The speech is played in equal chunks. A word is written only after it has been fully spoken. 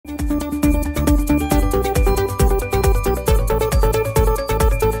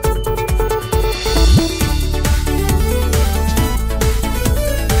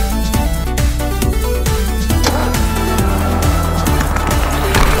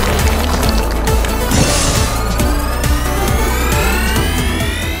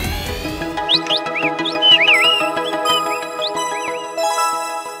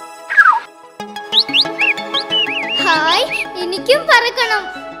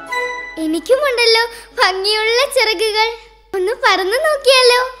എനിക്കുമുണ്ടല്ലോ ഭംഗിയുള്ള ചിറകുകൾ. ഒന്ന് പറന്നു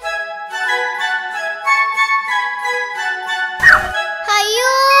നോക്കിയാലോ?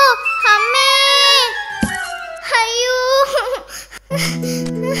 അയ്യോ അമ്മേ, അയ്യോ.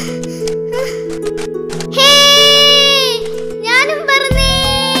 ഞാനും പറഞ്ഞേ.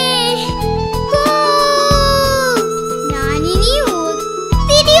 ഞാനിനി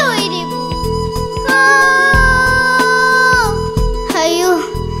ഒത്തിരി ഉയരും. അയ്യോ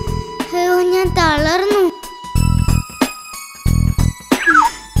അയ്യോ, ഞാൻ തളർന്നു.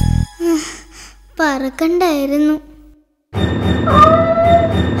 പറക്കണ്ടായിരുന്നു.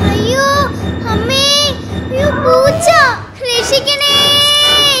 അയ്യോ അമ്മേ, അയ്യോ പൂച്ച, രക്ഷിക്കണേ.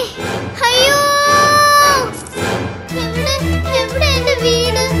 അയ്യോ, എവിടെ എവിടെ എന്റെ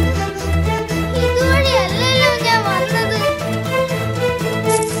വീട്? ഇതുവഴിയല്ലല്ലോ ഞാൻ വന്നത്.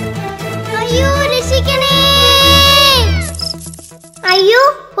 അയ്യോ രക്ഷിക്കണേ. അയ്യോ,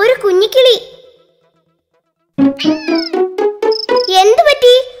 ഒരു കുഞ്ഞിക്കിളി. എന്തു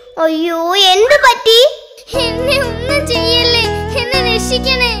പറ്റി? അയ്യോ എന്തു പറ്റി? എന്നെ ഒന്നും ചെയ്യല്ലേ, എന്നെ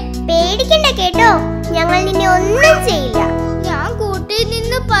രക്ഷിക്കണേ. പേടിക്കണ്ട കേട്ടോ, ഞങ്ങൾ നിന്നെ ഒന്നും ചെയ്യില്ല. ഞാൻ കൂട്ടിൽ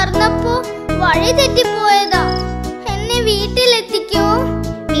നിന്ന് പറഞ്ഞപ്പോ വഴി തെറ്റിപ്പോയതാ. എന്നെ വീട്ടിലെത്തിക്കോ?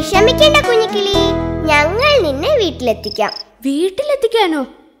 വിഷമിക്കണ്ട കുഞ്ഞിക്കിളി, ഞങ്ങൾ നിന്നെ വീട്ടിലെത്തിക്കാം. വീട്ടിലെത്തിക്കാനോ?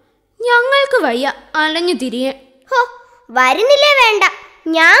 ഞങ്ങൾക്ക് വയ്യ അലഞ്ഞു തിരിയാൻ. ഹോ, വരുന്നില്ലേ വേണ്ട,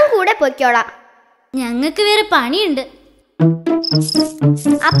 ഞാൻ കൂടെ പൊയ്ക്കോളാം. ഞങ്ങൾക്ക് വേറെ പണിയുണ്ട്.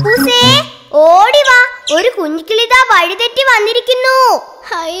 അപ്പൂസേ ഓടി വാ, ഒരു കുഞ്ഞിക്കിളിതാ വഴി തെറ്റി വന്നിരിക്കുന്നു.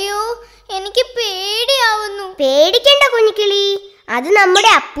 അയ്യോ എനിക്ക് പേടിയാവുന്നു. പേടിക്കണ്ട കുഞ്ഞിക്കിളി, അത്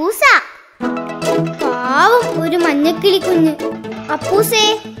നമ്മുടെ അപ്പൂസ. പാവം ഒരു മഞ്ഞക്കിളി കുഞ്ഞ്. അപ്പൂസേ,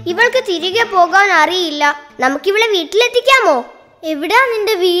 ഇവൾക്ക് തിരികെ പോകാൻ അറിയില്ല. നമുക്കിവളെ വീട്ടിലെത്തിക്കാമോ? എവിടാ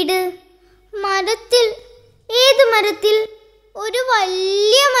നിന്റെ വീട്? മരത്തിൽ. ഏത് മരത്തിൽ? ഒരു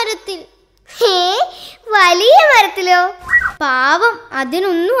വലിയ മരത്തിൽ. വലിയ മരത്തിലോ? പാവം,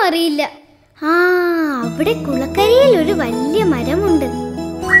 അതിനൊന്നും അറിയില്ല. ആ, അവിടെ കുളക്കരയിൽ ഒരു വലിയ മരമുണ്ട്.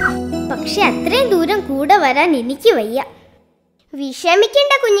 പക്ഷെ അത്രയും ദൂരം കൂടെ വരാൻ എനിക്ക് വയ്യ.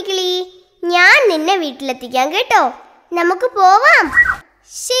 വിഷമിക്കണ്ട കുഞ്ഞിക്കിളി, ഞാൻ നിന്നെ വീട്ടിലെത്തിക്കാം കേട്ടോ. നമുക്ക് പോവാം.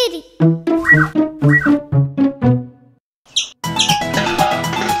 ശരി.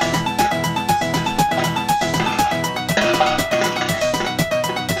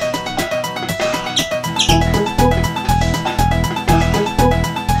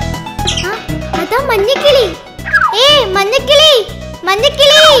 മഞ്ഞക്കിളി, മഞ്ഞക്കിളി,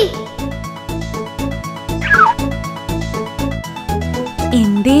 മഞ്ഞക്കിളി.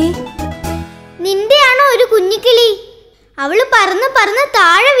 എന്തേ? നിന്റെയാണോ ഒരു കുഞ്ഞിക്കിളി? അവള് പറന്ന് പറന്ന്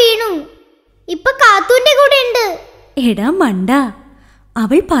താഴെ വീണു. ഇപ്പൊ കാത്തൂന്റെ കൂടെ ഉണ്ട്. എടാ മണ്ട,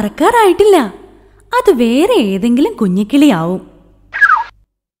 അവൾ പറക്കാറായിട്ടില്ല. അത് വേറെ ഏതെങ്കിലും കുഞ്ഞിക്കിളിയാവും.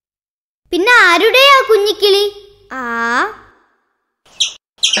 പിന്നെ ആരുടെയാ കുഞ്ഞിക്കിളി? ആ,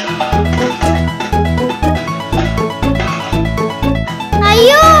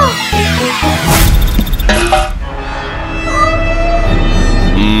 അയ്യോ,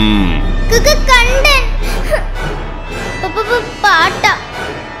 കണ്ടൻ പാട്ട.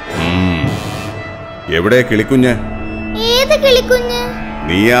 എവിടെ കിളിക്കുഞ്ഞ്? ഏത് കിളിക്കുഞ്ഞ്?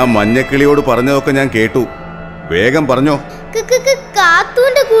 നീ ആ മഞ്ഞക്കിളിയോട് പറഞ്ഞതൊക്കെ ഞാൻ കേട്ടു. വേഗം പറഞ്ഞോ.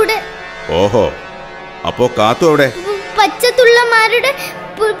 കാത്തൂന്റെ കൂടെ. ഓഹോ, അപ്പോ കാത്തു എവിടെ? പച്ചത്തുള്ളമാരുടെ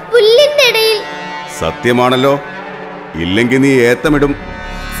പുല്ലിന്റെ ഇടയിൽ. സത്യമാണല്ലോ, ഇല്ലെങ്കിൽ നീ ഏത്തമിടും.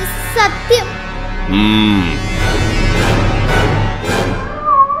 സത്യം.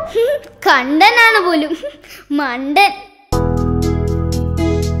 കണ്ടനാണ് പോലും, മണ്ടൻ.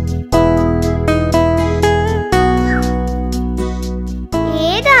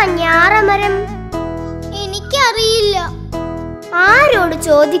 ഏതാ ഞാറമരം? എനിക്കറിയില്ല. ആരോട്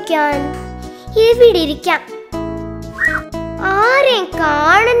ചോദിക്കാൻ? ഇവിടെ ഇരിക്കാം. ആരെയും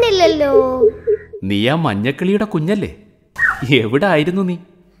കാണുന്നില്ലല്ലോ. നീ ആ മഞ്ഞക്കിളിയുടെ കുഞ്ഞല്ലേ? എവിടെ ആയിരുന്നു നീ?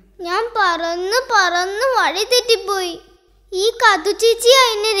 ഞാൻ പറന്ന് പറന്ന് വഴി തെറ്റിപ്പോയി. ഈ കത്തു ചേച്ചിയാ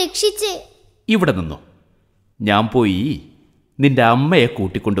എന്നെ രക്ഷിച്ചേ. ഇവിടെ നിന്നോ, ഞാൻ പോയി നിന്റെ അമ്മയെ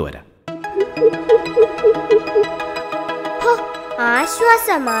കൂട്ടിക്കൊണ്ടുവരാം.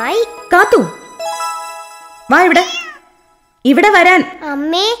 ആശ്വാസമായി. കാത്തു, വാ ഇവിടെ. ഇവിടെ വരാൻ.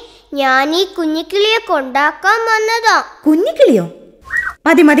 അമ്മേ, ഞാൻ ഈ കുഞ്ഞിക്കിളിയെ കൊണ്ടാക്കാൻ വന്നതാ. കുഞ്ഞിക്കിളിയോ?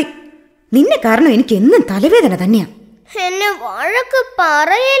 മതി മതി, നിന്നെ കാരണം എനിക്ക് എന്നും തലവേദന തന്നെയാ. എന്നെ വഴക്ക്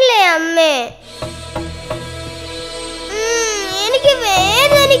പറയല്ലേ അമ്മേ. എനിക്ക്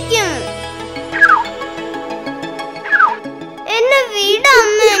വേദനിക്കും. എന്നെ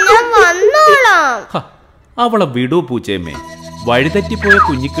വിടമ്മേ, ഞാൻ വന്നോളാം. അവളെ വിടൂ പൂച്ചയമ്മേ. വഴിതെറ്റിപ്പോയ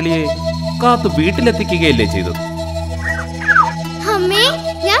കുഞ്ഞിക്കിളിയെ കാത്തു വീട്ടിലെത്തിക്കുകയല്ലേ ചെയ്തത്? അമ്മേ,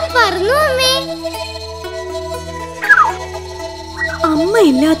 ഞാൻ പറന്നു അമ്മേ. അമ്മ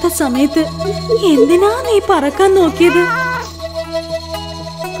ഇല്ലാത്ത സമയത്ത് എന്തിനാ നീ പറക്കാൻ നോക്കിയത്?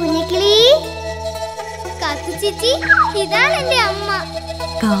 കുഞ്ഞിക്കിളി, കാത്തു ചേച്ചി, ഇതാണ് എന്റെ അമ്മ.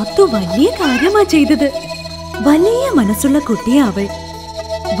 കാത്തു വലിയ കാര്യമാ ചെയ്തത്. വലിയ മനസ്സുള്ള കുട്ടിയാ അവൾ.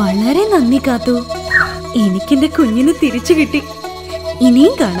 വളരെ നന്ദി കാത്തു. എനിക്കെന്റെ കുഞ്ഞിനെ തിരിച്ചു കിട്ടി.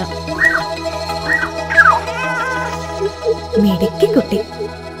 ഇനിയും കാണാം. മിടുക്കി കുട്ടി.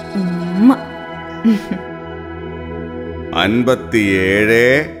 57,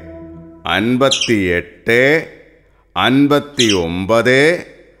 58, 59,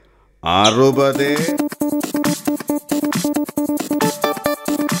 60.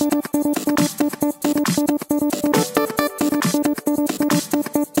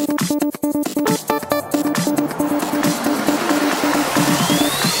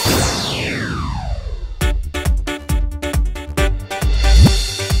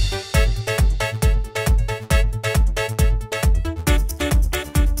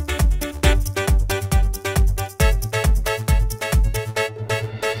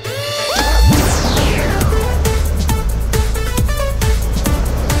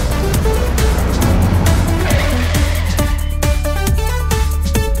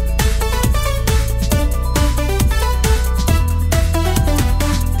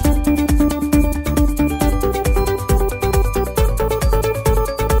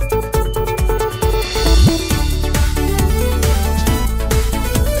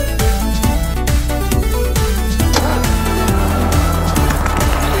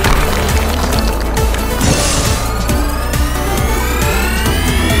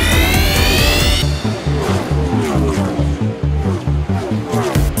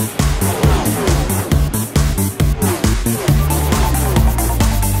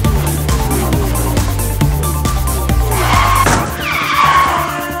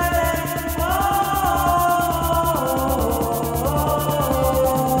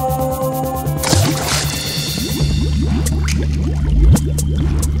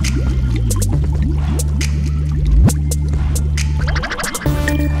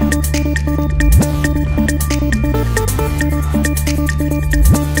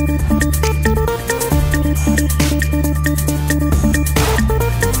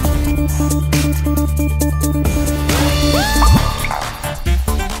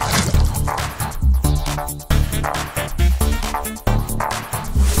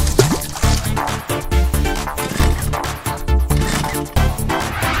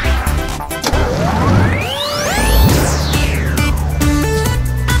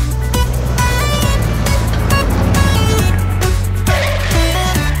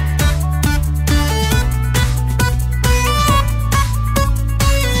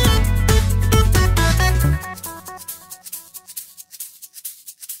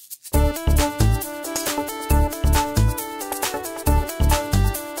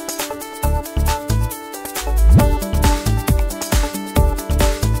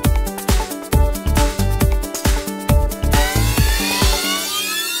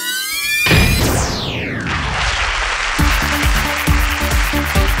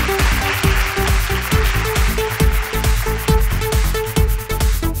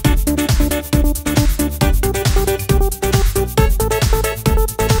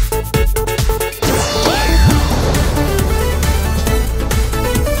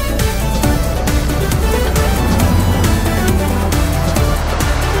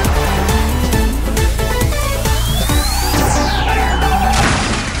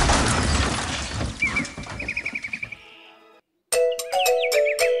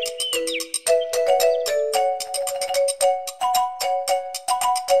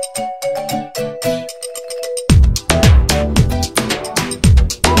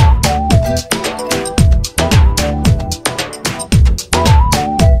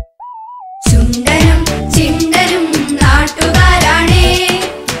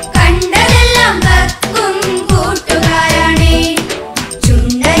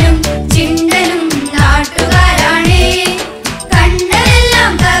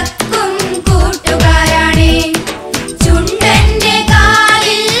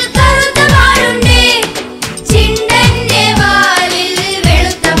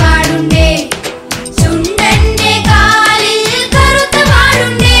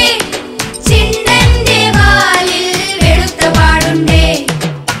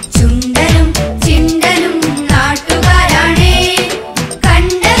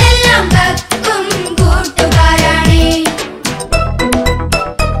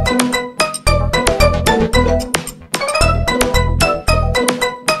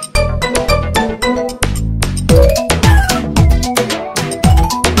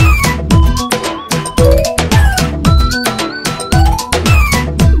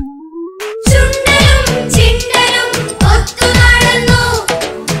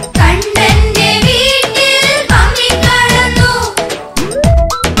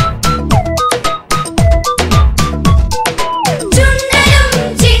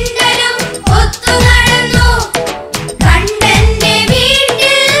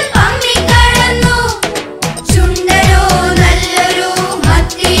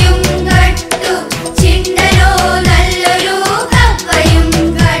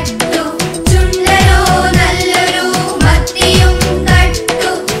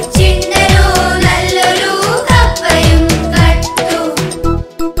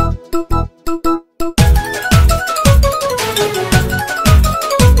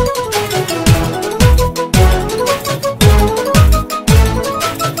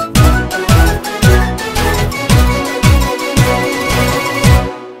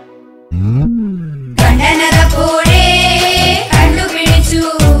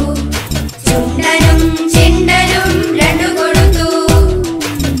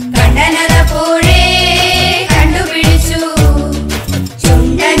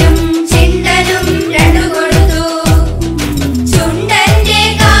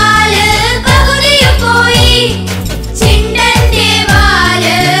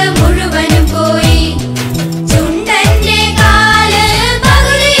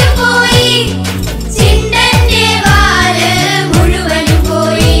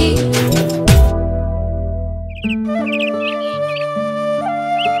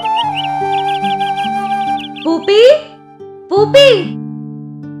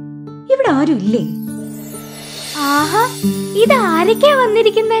 ഇവിടെ ആരും ഇല്ലേ? ആഹാ, ഇത് ആരൊക്കെയാ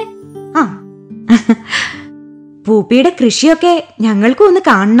വന്നിരിക്കുന്നേ? ആ പൂപ്പിയുടെ കൃഷിയൊക്കെ ഞങ്ങൾക്കും ഒന്ന്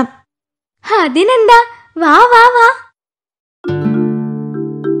കാണണം. അതിനെന്താ, വാ വാ വാ.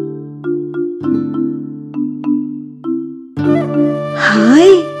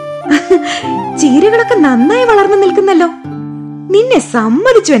 ഹായ്, ചീരകളൊക്കെ നന്നായി വളർന്നു നിൽക്കുന്നല്ലോ. നിന്നെ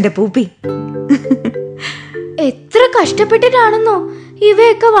സമ്മതിച്ചു എന്റെ പൂപ്പി. എത്ര കഷ്ടപ്പെട്ടിട്ടാണെന്നോ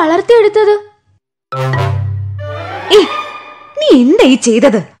ഇവയൊക്കെ വളർത്തിയെടുത്തത്. നീ എന്താ ഈ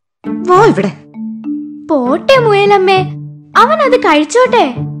ചെയ്തത്? വാ ഇവിടെ. പോട്ടെ മുയലമ്മേ, അവൻ അത് കഴിച്ചോട്ടെ.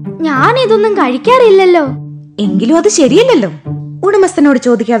 ഞാൻ ഇതൊന്നും കഴിക്കാറില്ലല്ലോ. എങ്കിലും അത് ശരിയല്ലല്ലോ. ഉടമസ്ഥനോട്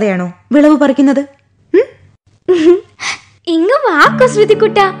ചോദിക്കാതെയാണോ വിളവ് പറിക്കുന്നത്? ഇങ്ങ് വാക്കു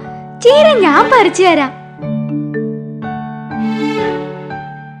ശ്രുതിക്കുട്ട, ചീര ഞാൻ പറിച്ചു തരാം.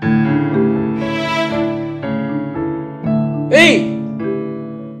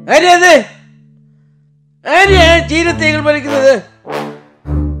 ചീരത്തേകൾ പറിക്കുന്നത്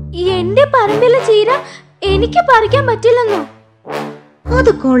എന്റെ പറമ്പിലെ ചീര എനിക്ക് പറിക്കാൻ പറ്റില്ലെന്നോ? അത്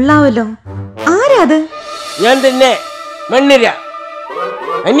കൊള്ളാവല്ലോ. ആരാത്? ഞാൻ തന്നെ, മണ്ണിര.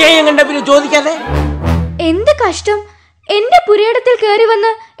 അന്യായം കണ്ട പിന്നെ ചോദിക്കാതെ. എന്ത് കഷ്ടം, എന്റെ പുരയിടത്തിൽ കയറി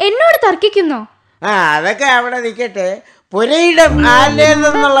വന്ന് എന്നോട് തർക്കിക്കുന്നോ? അതൊക്കെ അവിടെ നിൽക്കട്ടെ. പുരയിടം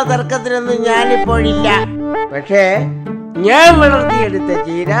ആലേന്നുള്ള തർക്കത്തിനൊന്നും ഞാനിപ്പോഴില്ല. പക്ഷേ ഞാൻ വളർത്തിയെടുത്ത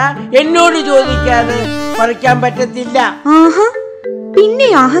ചീര എന്നോട് ചോദിക്കാതെ പറിക്കാൻ പറ്റത്തില്ല. പിന്നെ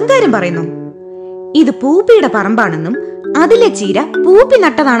അഹങ്കാരം പറയുന്നു. ഇത് പൂപ്പിയുടെ പറമ്പാണെന്നും അതിലെ ചീര പൂപ്പി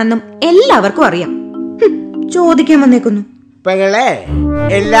നട്ടതാണെന്നും എല്ലാവർക്കും അറിയാം. ചോദിക്കാൻ വന്നേക്കുന്നു. പെങ്ങളെ,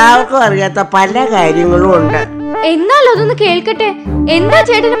 എല്ലാവർക്കും അറിയാത്ത പല കാര്യങ്ങളും ഉണ്ട്. എന്നാൽ അതൊന്ന് കേൾക്കട്ടെ. എന്താ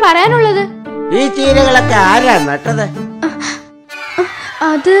ചേട്ടന് പറയാനുള്ളത്? ഈ ചീരകളൊക്കെ ആരാ നട്ടത്?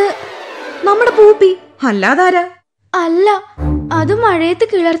 അത് നമ്മുടെ പൂപ്പി. അല്ലാതാരാ? അല്ല, അത് മഴയത്ത്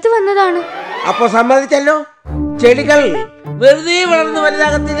കിളർത്ത് വന്നതാണ്. അപ്പൊ സമ്മതിച്ചല്ലോ, ചെടികൾ വെറുതെ വളർന്നു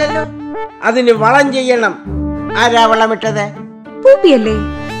വലുതാകത്തില്ലല്ലോ. അതിന് വളം ചെയ്യണം. ആരാ വളമിട്ടത്? പൂപ്പിയല്ലേ?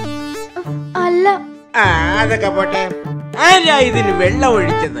 അല്ല. അതൊക്കെ പോട്ടെ, ആരാ ഇതിന് വെള്ളം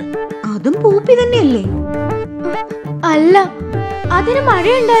ഒഴിച്ചത്? അതും പൂപ്പി തന്നെയല്ലേ? അല്ല, അതിന്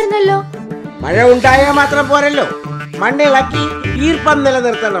മഴയുണ്ടായിരുന്നല്ലോ. മഴ ഉണ്ടായാൽ മാത്രം പോരല്ലോ, മണ്ണിളക്കി ഈർപ്പം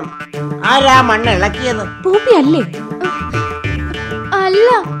നിലനിർത്തണം. ആരാ മണ്ണ് ഇളക്കിയത്? പൂപ്പി അല്ലേ? അല്ല.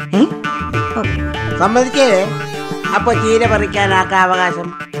 സമ്മതിച്ചേ? അപ്പൊ ചീര പറിക്കാനാക്ക അവകാശം?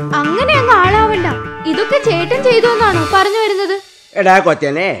 അങ്ങനെ അങ്ങ് ആളാവണ്ട. ഇതൊക്കെ ചേട്ടൻ ചെയ്തോന്നാണോ പറഞ്ഞു വരുന്നത്? എടാ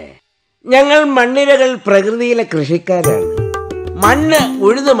കൊച്ചനെ, ഞങ്ങൾ മണ്ണിരകൾ പ്രകൃതിയിലെ കൃഷിക്കാരാണ്. മണ്ണ്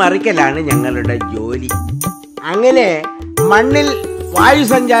ഉഴുതു മറിക്കലാണ് ഞങ്ങളുടെ ജോലി. അങ്ങനെ മണ്ണിൽ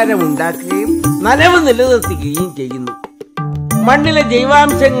വായുസഞ്ചാരം ഉണ്ടാക്കുകയും നനവ് നിലനിർത്തുകയും ചെയ്യുന്നു. മണ്ണിലെ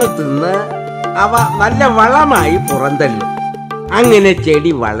ജൈവാംശങ്ങൾ തിന്ന് അവ നല്ല വളമായി പുറന്തള്ളും. അങ്ങനെ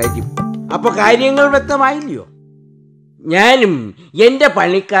ചെടി വളരും. അപ്പൊ കാര്യങ്ങൾ വ്യക്തമായില്ലയോ? ഞാനും എന്റെ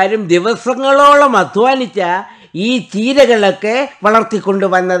പണിക്കാരും ദിവസങ്ങളോളം അധ്വാനിച്ച ഈ ചീരകളൊക്കെ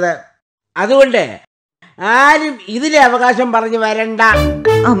വളർത്തിക്കൊണ്ടുവന്നത്. അതുകൊണ്ട് ആരും ഇതിലെ അവകാശം പറഞ്ഞു വരണ്ട.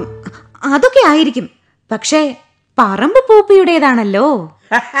 അതൊക്കെ ആയിരിക്കും, പക്ഷേ പറമ്പ് പൂപ്പിയുടേതാണല്ലോ.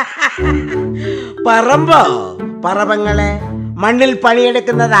 പറമ്പോ? പറമ്പങ്ങളെ മണ്ണിൽ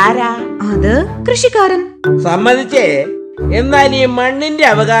പണിയെടുക്കുന്നത് ആരാ? അത് കൃഷിക്കാരൻ. സമ്മതിച്ചേ? എന്നാൽ ഈ മണ്ണിന്റെ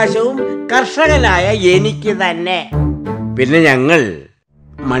അവകാശവും കർഷകനായ എനിക്ക് തന്നെ. പിന്നെ ഞങ്ങൾ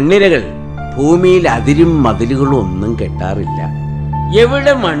മണ്ണിരകൾ ഭൂമിയിൽ അതിരും മതിലുകളും ഒന്നും കെട്ടാറില്ല.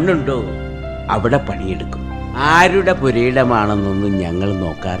 എവിടെ മണ്ണുണ്ടോ അവിടെ പണിയെടുക്കും. ആരുടെ പുരയിടമാണെന്നൊന്നും ഞങ്ങൾ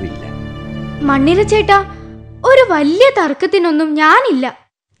നോക്കാറില്ല. മണ്ണിര ചേട്ടാ, ഒരു വലിയ തർക്കത്തിനൊന്നും ഞാനില്ല.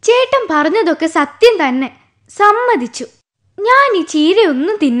 ചേട്ടൻ പറഞ്ഞതൊക്കെ സത്യം തന്നെ, സമ്മതിച്ചു. ഞാൻ ഈ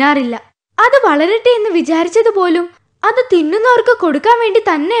ചീരയൊന്നും തിന്നാറില്ല. അത് വളരട്ടെ എന്ന് വിചാരിച്ചത് പോലും അത് തിന്നുന്നവർക്ക് കൊടുക്കാൻ വേണ്ടി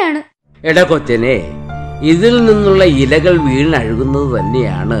തന്നെയാണ്. എടാ കൊച്ചനെ, ഇതിൽ നിന്നുള്ള ഇലകൾ വീണഴുകുന്നത്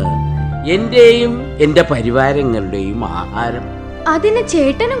തന്നെയാണ് എന്റെയും എന്റെ പരിവാരങ്ങളുടെയും ആഹാരം. അതിന്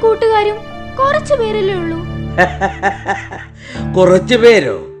ചേട്ടനും കൂട്ടുകാരും കുറച്ചു പേരല്ലേ ഉള്ളൂ. കുറച്ചു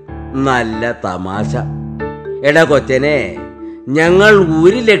പേരോ? നല്ല തമാശ. എടാ കൊച്ചനെ, ഞങ്ങൾ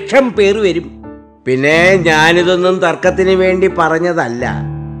 1,00,000 പേർ വരും. പിന്നെ ഞാനിതൊന്നും തർക്കത്തിന് വേണ്ടി പറഞ്ഞതല്ല.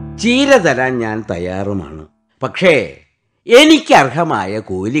 ചീര തരാൻ ഞാൻ തയ്യാറുമാണ്. പക്ഷേ എനിക്ക് അർഹമായ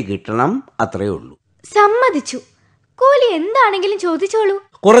കൂലി കിട്ടണം, അത്രേ ഉള്ളൂ. സമ്മതിച്ചു. കൂലി എന്താണെങ്കിലും ചോദിച്ചോളൂ.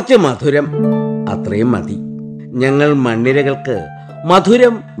 കുറച്ച് മധുരം, അത്രയും മതി. ഞങ്ങൾ മണ്ണിരകൾക്ക്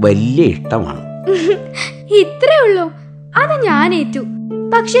മധുരം വലിയ ഇഷ്ടമാണ്. ഇത്രേ ഉള്ളൂ? അത് ഞാൻ ഏറ്റു.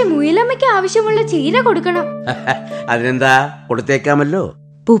 പക്ഷെ മുയലമ്മയ്ക്ക് ആവശ്യമുള്ള ചീര കൊടുക്കണം. അതിനെന്താ, കൊടുത്തേക്കാമല്ലോ.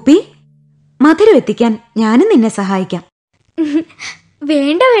 പൂപ്പി, മധുരം എത്തിക്കാൻ ഞാനും നിന്നെ സഹായിക്കാം.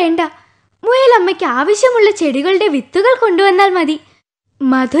 വേണ്ട വേണ്ട, മുയലമ്മയ്ക്ക് ആവശ്യമുള്ള ചെടികളുടെ വിത്തുകൾ കൊണ്ടുവന്നാൽ മതി.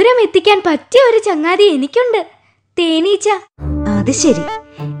 മധുരം എത്തിക്കാൻ പറ്റിയ ഒരു ചങ്ങാതി എനിക്കുണ്ട്, തേനീച്ച. അത് ശരി.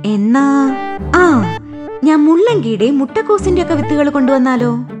 എന്നാ ഞാൻ മുള്ളങ്കിയുടെ മുട്ടക്കോസിന്റെ ഒക്കെ വിത്തുകൾ കൊണ്ടുവന്നാലോ?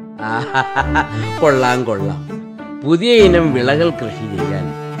 കൊള്ളാം കൊള്ളാം. പുതിയ ഇനം വിളകൾ കൃഷി ചെയ്യാൻ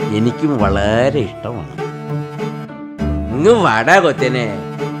എനിക്കും വളരെ ഇഷ്ടമാണ്. ഇങ്ങ് വാടാ കൊച്ചനെ,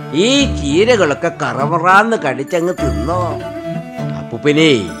 ഈ ചീരകളൊക്കെ കറമറാന്ന് കടിച്ചങ്ങ് തിന്നോ.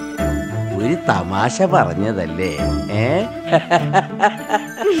 അപ്പൂപ്പനെ ഒരു തമാശ പറഞ്ഞതല്ലേ?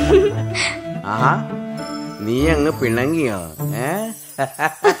 ആ നീ അങ്ങ് പിണങ്ങിയോ?